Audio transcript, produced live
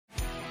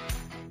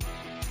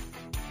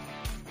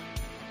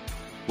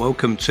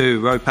Welcome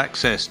to Rope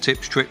Access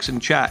Tips, Tricks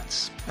and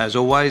Chats. As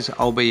always,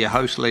 I'll be your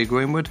host, Lee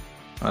Greenwood.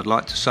 I'd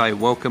like to say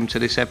welcome to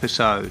this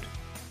episode.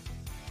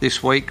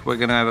 This week we're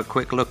going to have a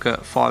quick look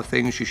at 5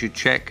 things you should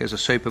check as a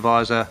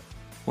supervisor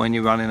when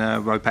you're running a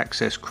rope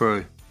access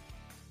crew.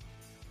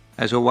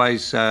 As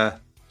always,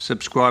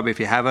 subscribe if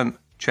you haven't.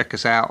 Check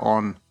us out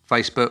on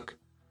Facebook,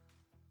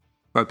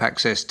 Rope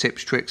Access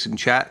Tips, Tricks and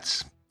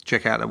Chats.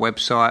 Check out the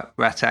website,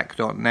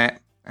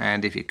 ratac.net.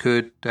 And if you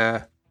could,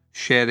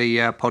 share the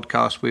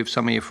podcast with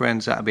some of your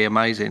friends. That would be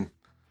amazing.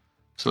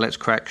 So let's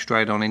crack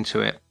straight on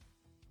into it.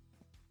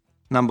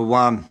 Number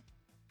 1,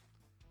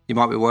 you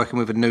might be working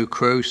with a new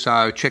crew,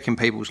 so checking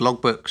people's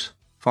logbooks,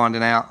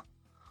 finding out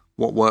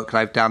what work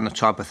they've done, the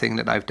type of thing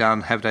that they've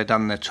done. Have they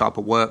done the type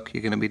of work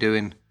you're going to be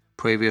doing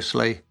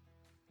previously?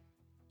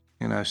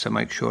 So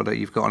make sure that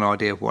you've got an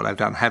idea of what they've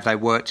done. Have they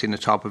worked in the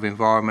type of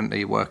environment that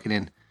you're working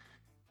in?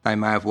 They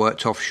may have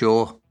worked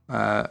offshore.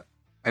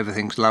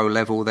 Everything's low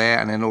level there,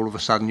 and then all of a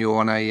sudden you're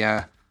on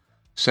a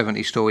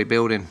 70-story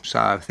building.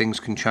 So things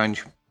can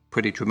change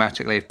pretty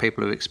dramatically if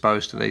people are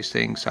exposed to these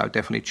things. So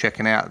definitely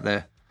checking out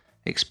the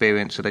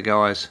experience of the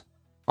guys.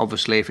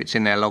 Obviously, if it's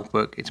in their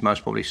logbook, it's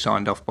most probably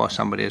signed off by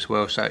somebody as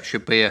well. So it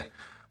should be a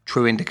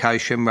true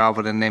indication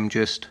rather than them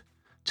just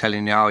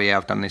telling you, oh yeah,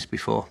 I've done this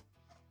before.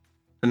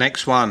 The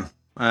next one,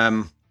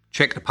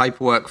 check the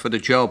paperwork for the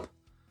job.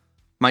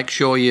 Make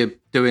sure you're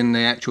doing the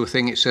actual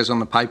thing it says on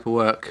the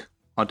paperwork.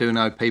 I do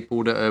know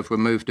people that have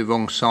removed the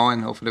wrong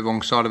sign off the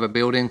wrong side of a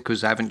building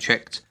because they haven't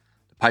checked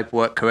the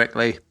paperwork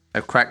correctly.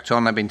 They've cracked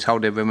on, they've been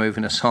told they're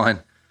removing a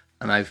sign,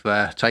 and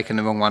they've taken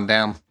the wrong one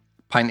down,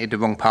 painted the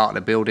wrong part of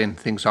the building,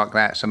 things like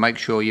that. So make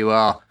sure you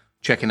are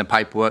checking the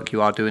paperwork,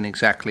 you are doing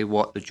exactly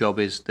what the job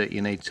is that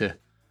you need to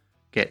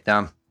get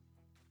done.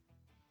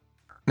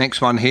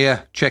 Next one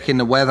here, checking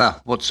the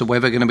weather. What's the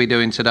weather going to be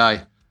doing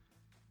today?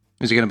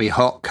 Is it going to be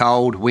hot,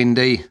 cold,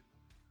 windy?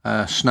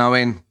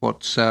 Snowing?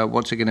 What's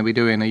it going to be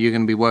doing? Are you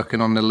going to be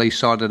working on the lee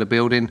side of the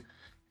building?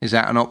 Is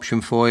that an option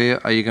for you?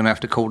 Are you going to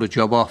have to call the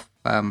job off?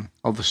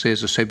 Obviously,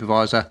 as a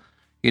supervisor,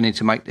 you need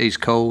to make these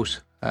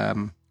calls,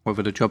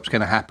 whether the job's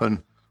going to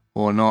happen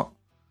or not.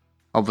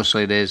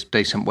 Obviously, there's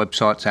decent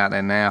websites out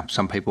there now.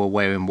 Some people are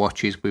wearing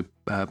watches with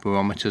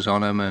barometers on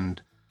them, and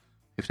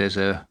if there's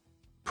a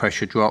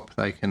pressure drop,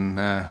 they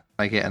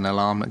get an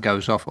alarm that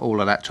goes off.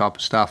 All of that type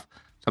of stuff.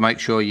 So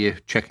make sure you're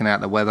checking out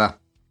the weather.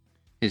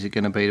 Is it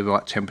going to be the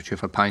right temperature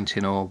for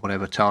painting or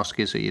whatever task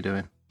is that you're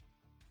doing?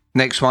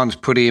 Next one's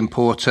pretty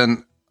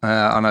important.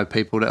 I know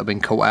people that have been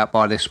caught out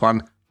by this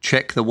one.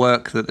 Check the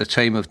work that the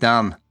team have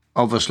done.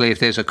 Obviously, if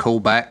there's a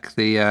callback,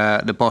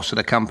 the boss of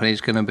the company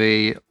is going to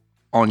be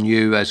on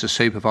you as a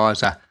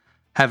supervisor.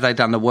 Have they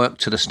done the work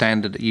to the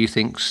standard that you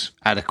think's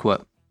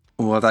adequate?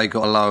 Or have they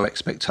got a lower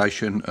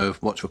expectation of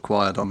what's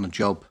required on the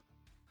job?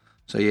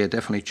 So yeah,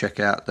 definitely check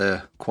out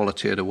the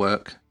quality of the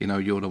work.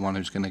 You're the one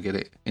who's going to get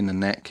it in the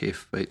neck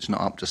if it's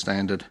not up to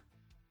standard.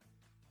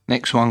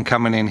 Next one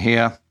coming in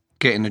here,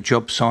 getting the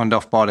job signed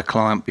off by the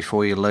client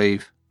before you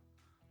leave.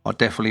 I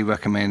definitely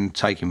recommend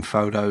taking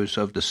photos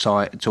of the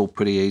site. It's all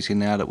pretty easy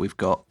now that we've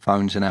got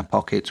phones in our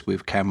pockets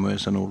with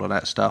cameras and all of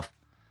that stuff.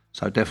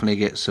 So definitely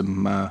get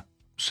some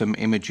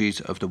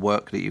images of the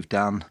work that you've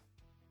done.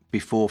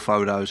 Before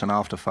photos and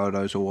after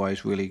photos,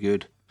 always really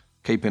good.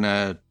 Keeping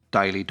a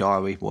daily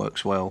diary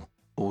works well.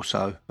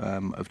 Also,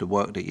 of the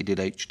work that you did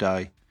each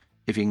day.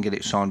 If you can get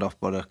it signed off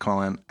by the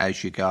client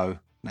as you go,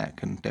 that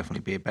can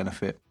definitely be a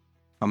benefit.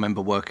 I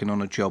remember working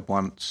on a job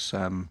once,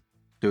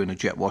 doing a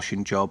jet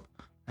washing job,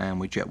 and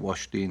we jet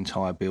washed the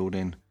entire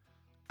building.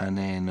 And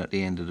then at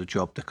the end of the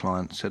job, the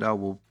client said, oh,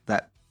 well,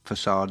 that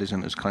facade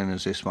isn't as clean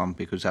as this one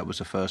because that was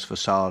the first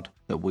facade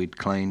that we'd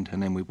cleaned.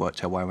 And then we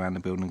worked our way around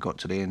the building and got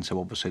to the end. So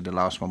obviously the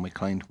last one we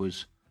cleaned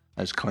was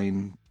as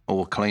clean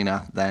or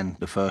cleaner than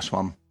the first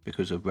one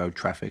because of road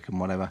traffic and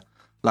whatever.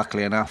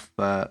 Luckily enough,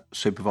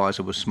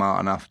 supervisor was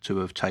smart enough to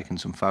have taken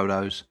some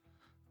photos,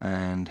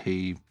 and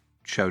he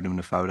showed him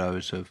the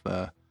photos of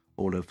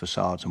all the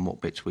facades and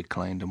what bits we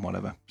cleaned and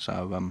whatever.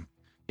 So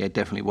yeah,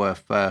 definitely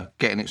worth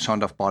getting it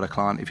signed off by the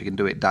client if you can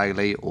do it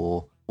daily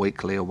or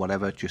weekly or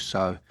whatever, just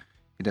so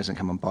it doesn't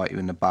come and bite you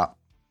in the butt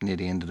near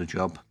the end of the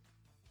job.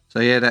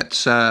 So yeah,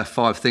 that's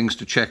 5 things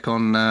to check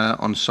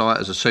on site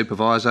as a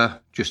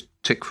supervisor. Just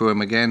tick through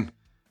them again.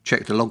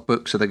 Check the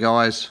logbooks of the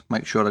guys.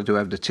 Make sure they do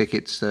have the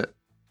tickets that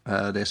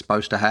they're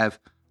supposed to have,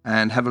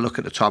 and have a look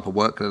at the type of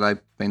work that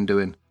they've been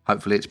doing.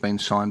 Hopefully it's been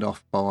signed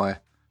off by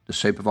the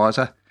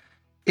supervisor.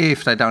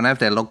 If they don't have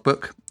their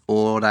logbook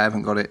or they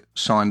haven't got it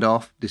signed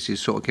off, this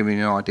is sort of giving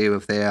you an idea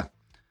of their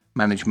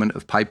management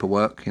of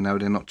paperwork.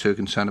 They're not too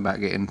concerned about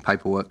getting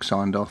paperwork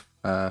signed off.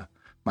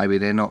 Maybe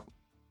they're not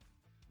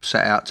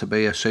set out to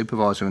be a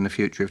supervisor in the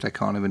future if they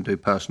can't even do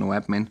personal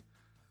admin.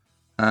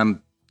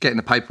 Getting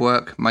the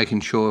paperwork, making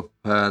sure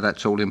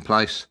that's all in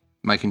place,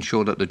 making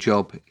sure that the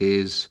job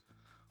is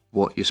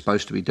what you're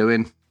supposed to be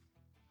doing.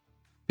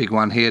 Big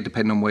one here,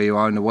 depending on where you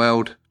are in the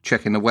world,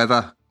 checking the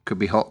weather. Could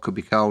be hot, could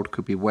be cold,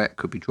 could be wet,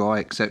 could be dry,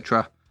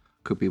 etc.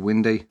 Could be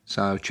windy.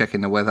 So checking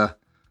the weather.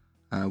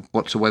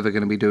 What's the weather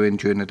going to be doing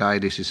during the day?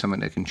 This is something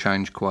that can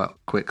change quite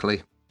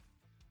quickly.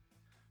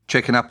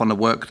 checking up on the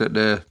work that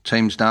the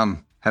team's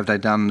done. Have they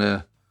done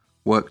the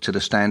work to the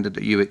standard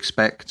that you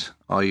expect?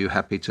 Are you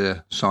happy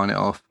to sign it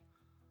off?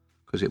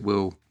 Because it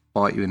will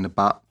bite you in the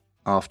butt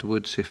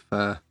afterwards if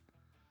the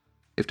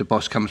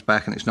boss comes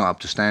back and it's not up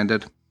to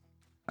standard.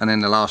 And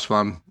then the last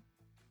one,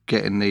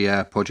 getting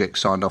the project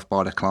signed off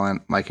by the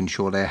client, making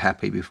sure they're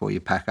happy before you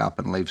pack up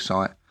and leave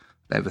site,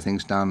 that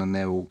everything's done and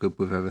they're all good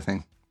with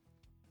everything.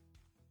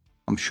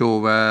 I'm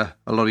sure a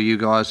lot of you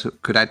guys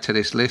could add to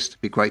this list.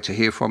 It'd be great to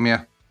hear from you.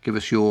 Give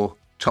us your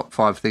top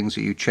 5 things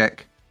that you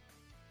check.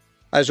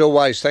 As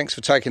always, thanks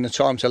for taking the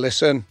time to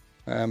listen.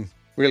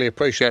 Really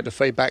appreciate the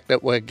feedback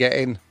that we're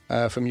getting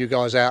from you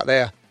guys out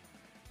there.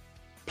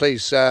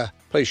 Please share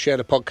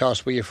the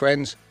podcast with your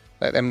friends.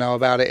 Let them know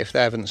about it if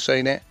they haven't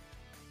seen it.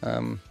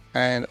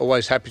 And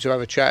always happy to have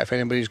a chat if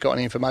anybody's got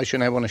any information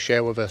they want to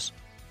share with us.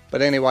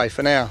 But anyway,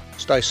 for now,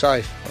 stay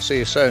safe. I'll see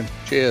you soon.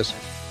 Cheers.